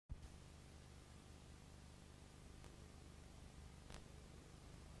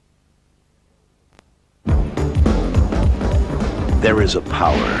There is a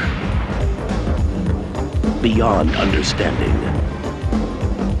power beyond understanding,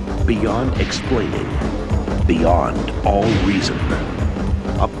 beyond explaining, beyond all reason.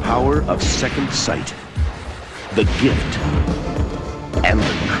 A power of second sight, the gift and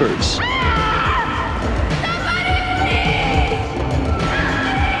the curse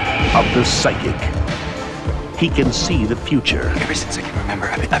of the psychic. He can see the future. Ever since I can remember,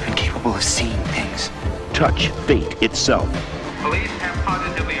 I've been capable of seeing things. Touch fate itself. Police have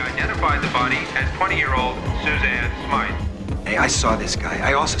positively identified the body as 20-year-old Suzanne Smythe. Hey, I saw this guy.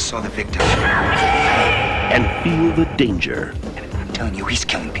 I also saw the victim. And feel the danger. And I'm telling you, he's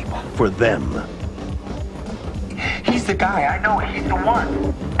killing people. For them. He's the guy. I know he's the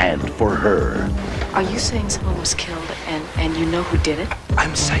one. And for her. Are you saying someone was killed and you know who did it?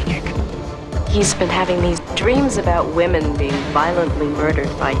 I'm psychic. He's been having these dreams about women being violently murdered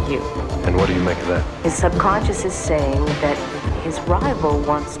by you. And what do you make of that? His subconscious is saying that his rival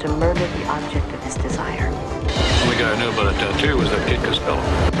wants to murder the object of his desire. The only guy I knew about a tattoo was that kid Costello.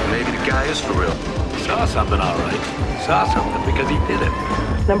 Maybe the guy is for real. He saw something, all right. He saw something because he did it.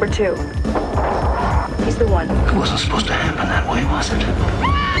 Number 2. He's the one. It wasn't supposed to happen that way, was it?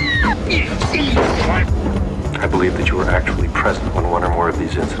 I believe that you were actually present when one or more of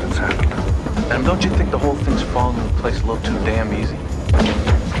these incidents happened. And don't you think the whole thing's falling into place a little too damn easy?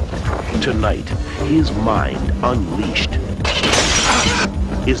 Tonight, his mind unleashed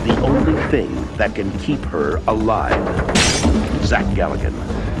is the only thing that can keep her alive. Zach Galligan,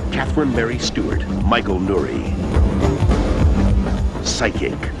 Mary Stewart, Michael Nouri.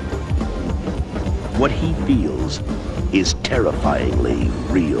 Psychic. What he feels is terrifyingly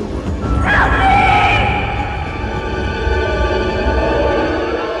real.